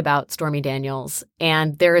to tweet about Stormy Daniels,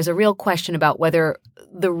 and there is a real question about whether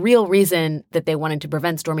the real reason that they wanted to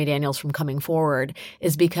prevent Stormy Daniels from coming forward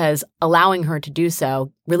is because allowing her to do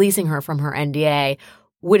so, releasing her from her NDA,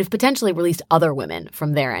 would have potentially released other women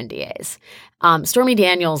from their NDAs. Stormy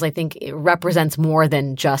Daniels, I think, represents more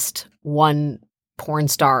than just one porn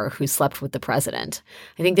star who slept with the president.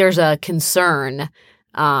 I think there's a concern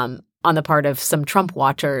on the part of some Trump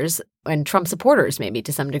watchers and Trump supporters, maybe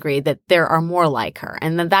to some degree, that there are more like her,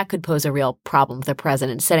 and that could pose a real problem for the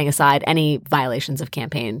president, setting aside any violations of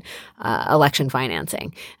campaign election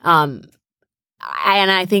financing. And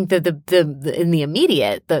I think that in the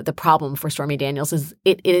immediate, the problem for Stormy Daniels is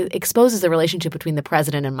it exposes the relationship between the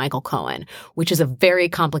president and Michael Cohen, which is a very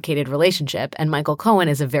complicated relationship. And Michael Cohen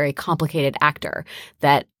is a very complicated actor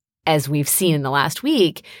that, as we've seen in the last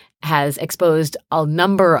week, has exposed a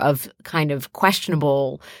number of kind of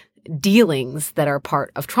questionable dealings that are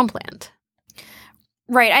part of Trumpland.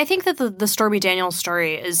 Right. I think that the Stormy Daniels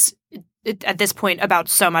story is at this point about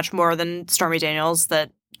so much more than Stormy Daniels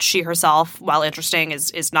that she herself, while interesting,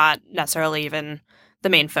 is not necessarily even the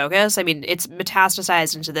main focus. I mean, it's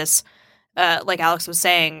metastasized into this, like Alex was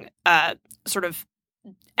saying, sort of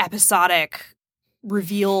episodic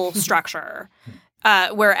reveal structure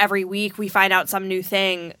where every week we find out some new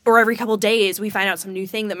thing, or every couple days we find out some new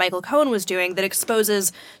thing that Michael Cohen was doing that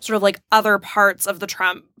exposes sort of like other parts of the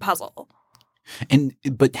Trump puzzle.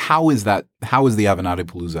 But how is the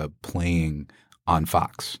Avenatti-palooza playing on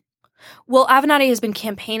Fox? Well, Avenatti has been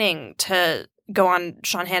campaigning to go on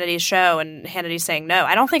Sean Hannity's show, and Hannity's saying no.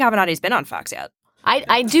 I don't think Avenatti's been on Fox yet.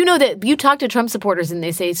 I do know that you talk to Trump supporters and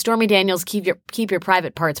they say, Stormy Daniels, keep your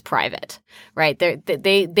private parts private, right?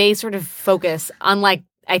 They sort of focus, unlike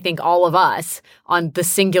I think all of us, on the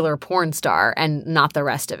singular porn star and not the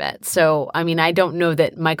rest of it. So, I mean, I don't know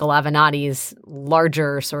that Michael Avenatti's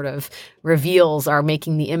larger sort of reveals are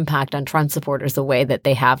making the impact on Trump supporters the way that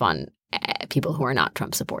they have on people who are not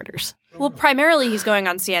Trump supporters. Well, primarily he's going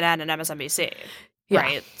on CNN and MSNBC,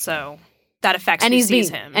 right? So that affects who sees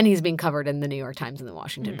him. And he's being covered in the New York Times and the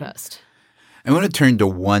Washington Post. I want to turn to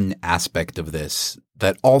one aspect of this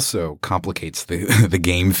that also complicates the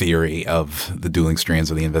game theory of the dueling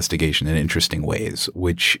strands of the investigation in interesting ways,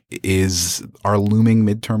 which is our looming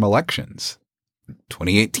midterm elections.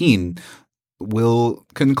 2018 will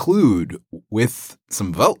conclude with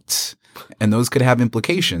some votes, and those could have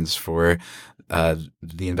implications for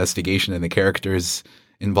the investigation and the characters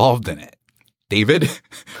involved in it. David,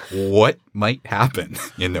 what might happen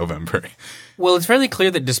in November? Well, it's fairly clear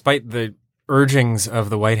that despite the urgings of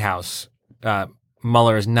the White House,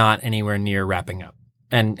 Mueller is not anywhere near wrapping up,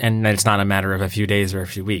 and that it's not a matter of a few days or a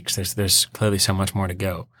few weeks. There's clearly so much more to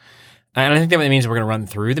go, and I think that means we're going to run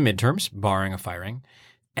through the midterms, barring a firing,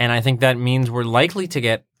 and I think that means we're likely to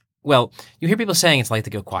get. Well, you hear people saying it's likely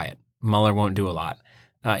to go quiet. Mueller won't do a lot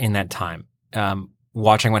in that time.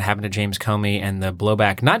 Watching what happened to James Comey and the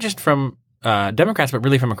blowback, not just from Democrats, but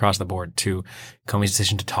really from across the board to Comey's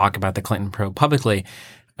decision to talk about the Clinton probe publicly,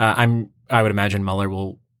 I would imagine Mueller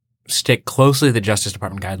will stick closely to the Justice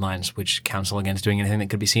Department guidelines, which counsel against doing anything that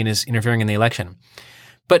could be seen as interfering in the election.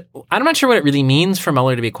 But I'm not sure what it really means for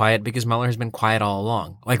Mueller to be quiet because Mueller has been quiet all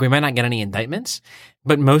along. Like, we might not get any indictments,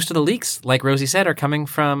 but most of the leaks, like Rosie said, are coming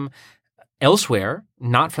from elsewhere,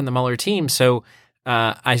 not from the Mueller team. So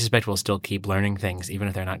I suspect we'll still keep learning things, even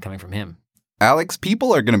if they're not coming from him. Alex,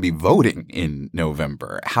 people are going to be voting in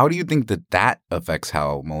November. How do you think that affects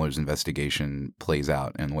how Mueller's investigation plays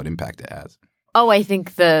out and what impact it has? Oh, I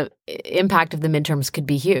think the impact of the midterms could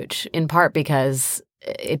be huge, in part because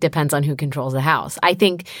it depends on who controls the House. I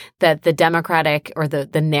think that the Democratic or the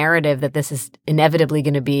narrative that this is inevitably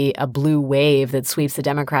going to be a blue wave that sweeps the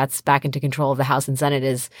Democrats back into control of the House and Senate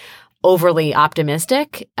is overly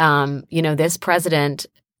optimistic. This president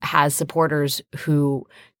has supporters who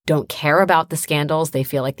don't care about the scandals. They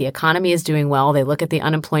feel like the economy is doing well. They look at the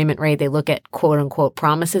unemployment rate. They look at quote unquote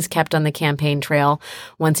promises kept on the campaign trail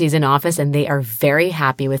once he's in office, and they are very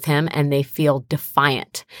happy with him and they feel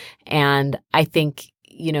defiant. And I think,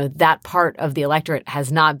 that part of the electorate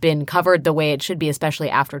has not been covered the way it should be, especially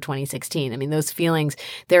after 2016. I mean, those feelings,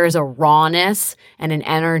 there is a rawness and an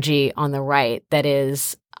energy on the right that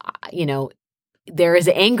is, there is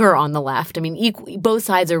anger on the left. I mean, both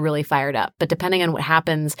sides are really fired up. But depending on what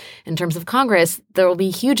happens in terms of Congress, there will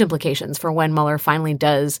be huge implications for when Mueller finally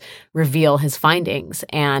does reveal his findings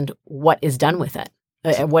and what is done with it,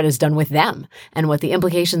 what is done with them, and what the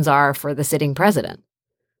implications are for the sitting president.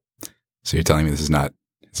 So you're telling me it's not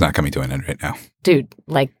coming to an end right now? Dude,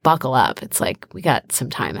 buckle up. It's like we got some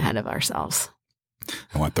time ahead of ourselves.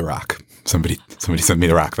 I want the rock. Somebody send me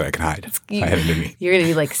the rock that I can hide. Hide it in me. You're going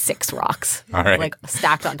to need 6 rocks. All right.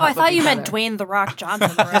 Stacked on top I thought of you each meant other. Dwayne "The Rock"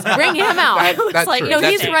 Johnson. Bring him out. That's true. No,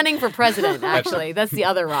 That's he's true. running for president, actually. That's the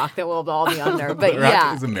other rock that we'll all be under. But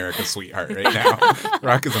Rock is America's sweetheart right now.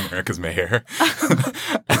 Rock is America's mayor.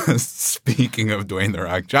 Speaking of Dwayne "The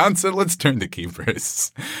Rock" Johnson, let's turn to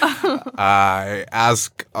keepers. I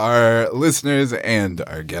ask our listeners and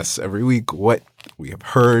our guests every week what we have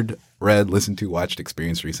heard, read, listened to, watched,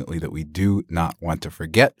 experienced recently that we do not want to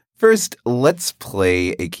forget. First, let's play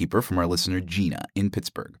a keeper from our listener Gina in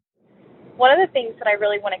Pittsburgh. One of the things that I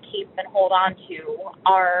really want to keep and hold on to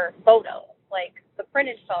are photos, like the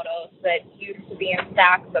printed photos that used to be in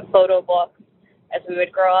stacks of photo books as we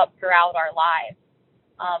would grow up throughout our lives.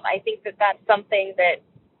 I think that that's something that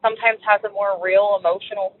sometimes has a more real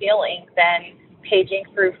emotional feeling than paging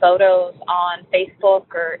through photos on Facebook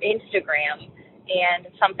or Instagram, and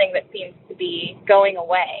something that seems to be going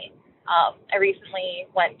away. I recently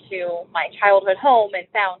went to my childhood home and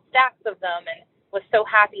found stacks of them and was so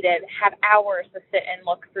happy to have hours to sit and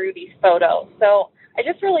look through these photos. So I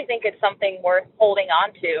just really think it's something worth holding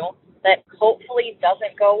on to that hopefully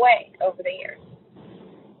doesn't go away over the years.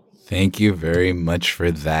 Thank you very much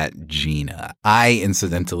for that, Gina. I,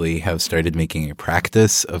 incidentally, have started making a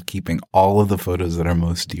practice of keeping all of the photos that are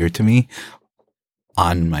most dear to me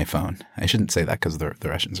on my phone. I shouldn't say that because the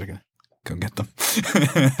Russians are going to go get them.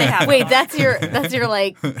 Wait, that's your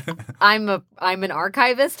I'm an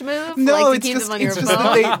archivist move? No, to it's keep just, them on your it's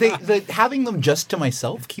phone? just that having them just to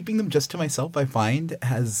myself, keeping them just to myself, I find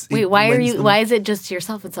has. Wait, why is it just to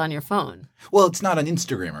yourself? It's on your phone. Well, it's not on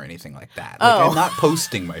Instagram or anything like that. Oh. I'm not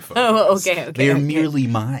posting my photos. Oh, okay. They are merely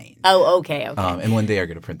mine. Oh, okay. And one day I'm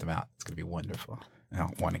going to print them out. It's going to be wonderful. I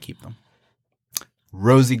don't want to keep them.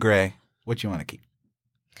 Rosie Gray, what do you want to keep?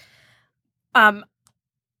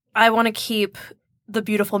 I want to keep the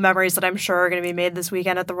beautiful memories that I'm sure are going to be made this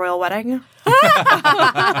weekend at the royal wedding.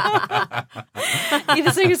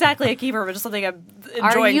 This isn't exactly a keeper, but just something I'm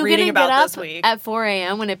enjoying reading about this week. At 4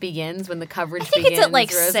 a.m. when it begins, when the coverage begins? I think it's at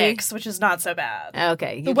Rosie? 6, which is not so bad.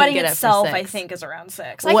 Okay. The wedding itself, I think, is around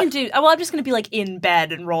 6. I can do. Well, I'm just going to be in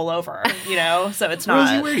bed and roll over, so it's not.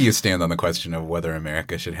 Rosie, where do you stand on the question of whether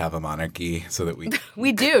America should have a monarchy so that we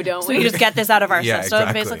we do, don't we? So we just get this out of our system,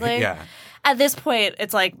 exactly. basically. Yeah. At this point,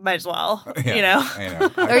 it's might as well, I know.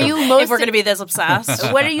 Are you most if we're going to be this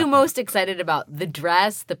obsessed? What are you most excited about? The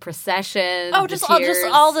dress, the procession? Oh, just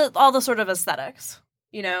all the sort of aesthetics.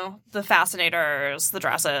 The fascinators, the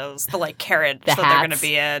dresses, the carriage that they're going to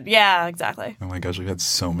be in. Yeah, exactly. Oh my gosh, we've had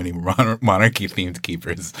so many monarchy-themed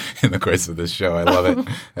keepers in the course of this show. I love it.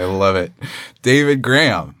 I love it. David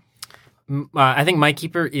Graham. I think my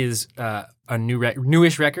keeper is a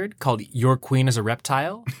newish record called "Your Queen is a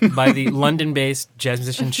Reptile" by the London-based jazz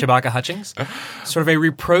musician Shabaka Hutchings. Sort of a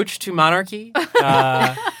reproach to monarchy. So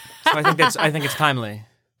I think it's timely.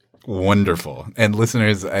 Wonderful. And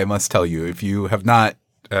listeners, I must tell you, if you have not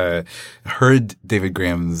heard David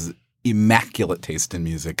Graham's immaculate taste in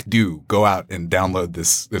music, do go out and download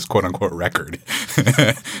this quote unquote record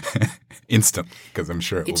instantly, because I'm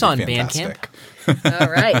sure it's on fantastic. Bandcamp. All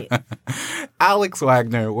right. Alex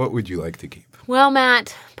Wagner, what would you like to keep? Well,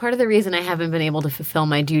 Matt, part of the reason I haven't been able to fulfill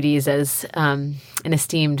my duties as an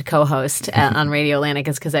esteemed co-host on Radio Atlantic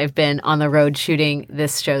is because I've been on the road shooting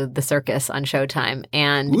this show, The Circus, on Showtime.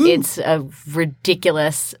 And it's a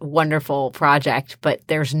ridiculous, wonderful project, but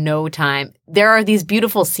there's no time. There are these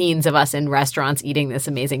beautiful scenes of us in restaurants eating this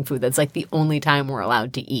amazing food that's like the only time we're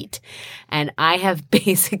allowed to eat. And I have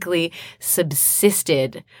basically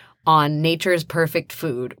subsisted on nature's perfect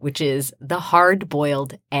food, which is the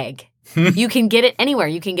hard-boiled egg. You can get it anywhere.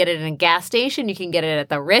 You can get it in a gas station. You can get it at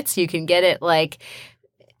the Ritz. You can get it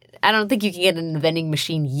I don't think you can get it in a vending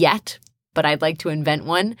machine yet, but I'd like to invent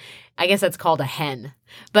one. I guess that's called a hen.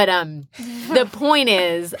 But the point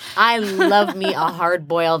is, I love me a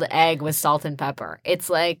hard-boiled egg with salt and pepper. It's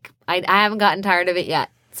like, I haven't gotten tired of it yet.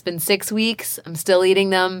 It's been 6 weeks. I'm still eating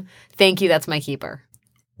them. Thank you. That's my keeper.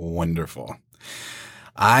 Wonderful.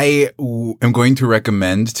 I am going to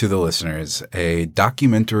recommend to the listeners a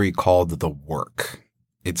documentary called The Work.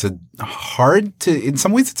 It's in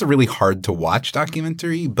some ways it's a really hard to watch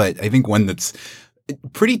documentary, but I think one that's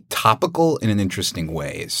pretty topical in an interesting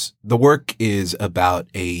ways. The Work is about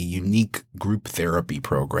a unique group therapy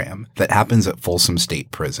program that happens at Folsom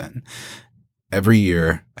State Prison every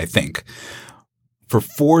year, I think. For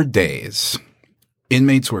 4 days,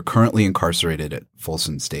 inmates who are currently incarcerated at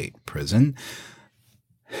Folsom State Prison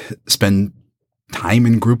spend time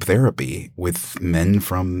in group therapy with men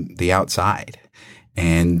from the outside.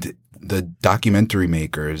 And the documentary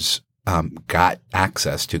makers got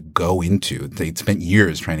access to go into – they'd spent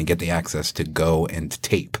years trying to get the access to go and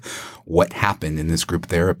tape what happened in this group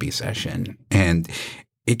therapy session. And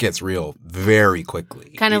it gets real very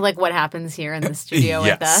quickly. Kind of like what happens here in the studio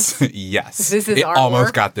with us. Yes. This is our almost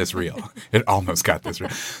work. got this real. It almost got this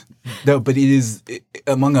real. No, but it is,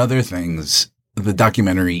 among other things – the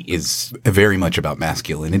documentary is very much about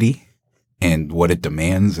masculinity and what it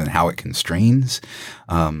demands and how it constrains.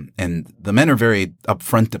 And the men are very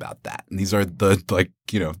upfront about that. And these are they're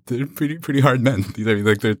pretty hard men. These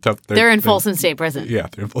are they're tough. They're in Folsom State Prison. Yeah,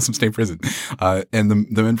 they're in Folsom State Prison. And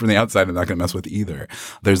the men from the outside I'm not going to mess with either.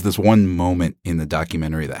 There's this one moment in the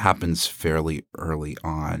documentary that happens fairly early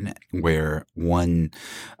on where one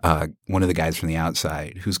of the guys from the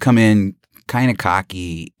outside who's come in kind of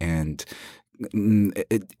cocky and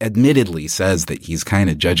it admittedly says that he's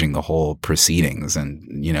kind of judging the whole proceedings and,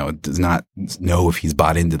 does not know if he's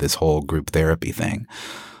bought into this whole group therapy thing.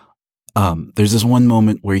 There's this one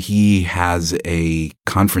moment where he has a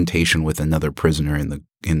confrontation with another prisoner in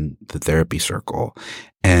the therapy circle,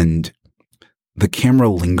 and the camera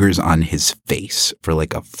lingers on his face for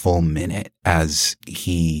like a full minute as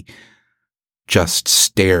he just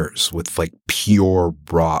stares with like pure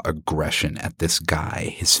raw aggression at this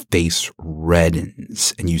guy. His face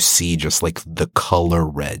reddens and you see just like the color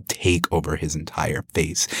red take over his entire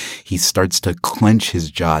face. He starts to clench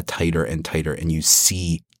his jaw tighter and tighter and you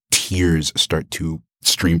see tears start to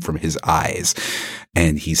stream from his eyes.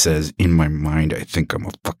 And he says, "In my mind, I think I'm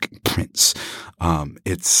a fucking prince."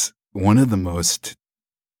 It's one of the most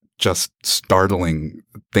just startling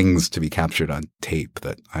things to be captured on tape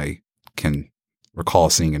that I can recall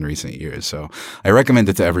seeing in recent years. So I recommend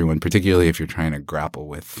it to everyone, particularly if you're trying to grapple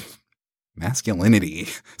with masculinity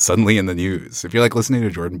suddenly in the news. If you're like listening to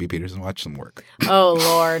Jordan B. Peterson, watch some Work. Oh,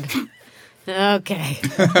 Lord. Okay.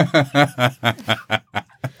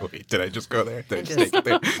 Wait, did I just go there? Did I just take it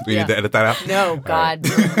there? Do we need to edit that out? No, God.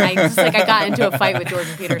 Right. I got into a fight with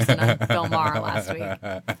Jordan Peterson on Bill Maher last week.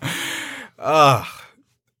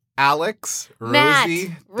 Alex, Matt,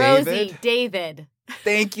 Rosie, David.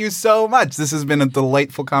 Thank you so much. This has been a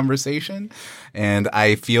delightful conversation, and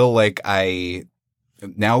I feel like I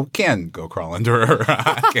now can go crawl under a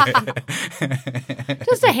rock.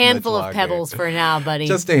 Just a handful of pebbles for now, buddy.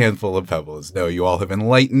 Just a handful of pebbles. No, you all have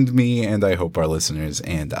enlightened me, and I hope our listeners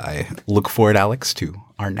and I look forward, Alex, to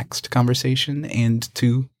our next conversation and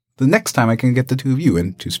to the next time I can get the two of you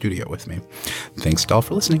into studio with me. Thanks to all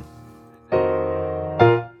for listening.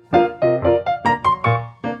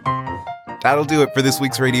 That'll do it for this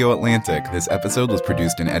week's Radio Atlantic. This episode was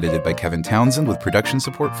produced and edited by Kevin Townsend with production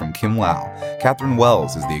support from Kim Lau. Catherine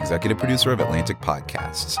Wells is the executive producer of Atlantic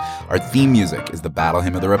Podcasts. Our theme music is the Battle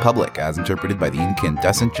Hymn of the Republic, as interpreted by the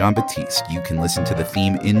incandescent John Batiste. You can listen to the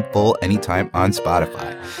theme in full anytime on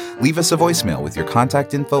Spotify. Leave us a voicemail with your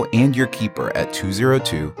contact info and your keeper at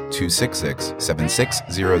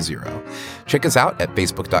 202-266-7600. Check us out at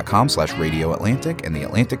facebook.com/Radio Atlantic and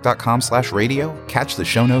theatlantic.com/radio. Catch the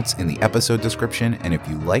show notes in the episode description. And if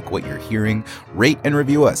you like what you're hearing, rate and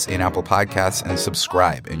review us in Apple Podcasts and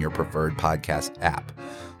subscribe in your preferred podcast app.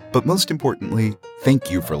 But most importantly,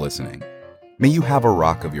 thank you for listening. May you have a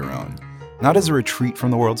rock of your own. not as a retreat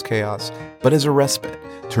from the world's chaos, but as a respite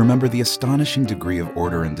to remember the astonishing degree of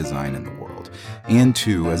order and design in the world, and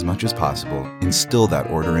to, as much as possible, instill that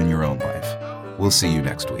order in your own life. We'll see you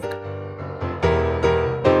next week.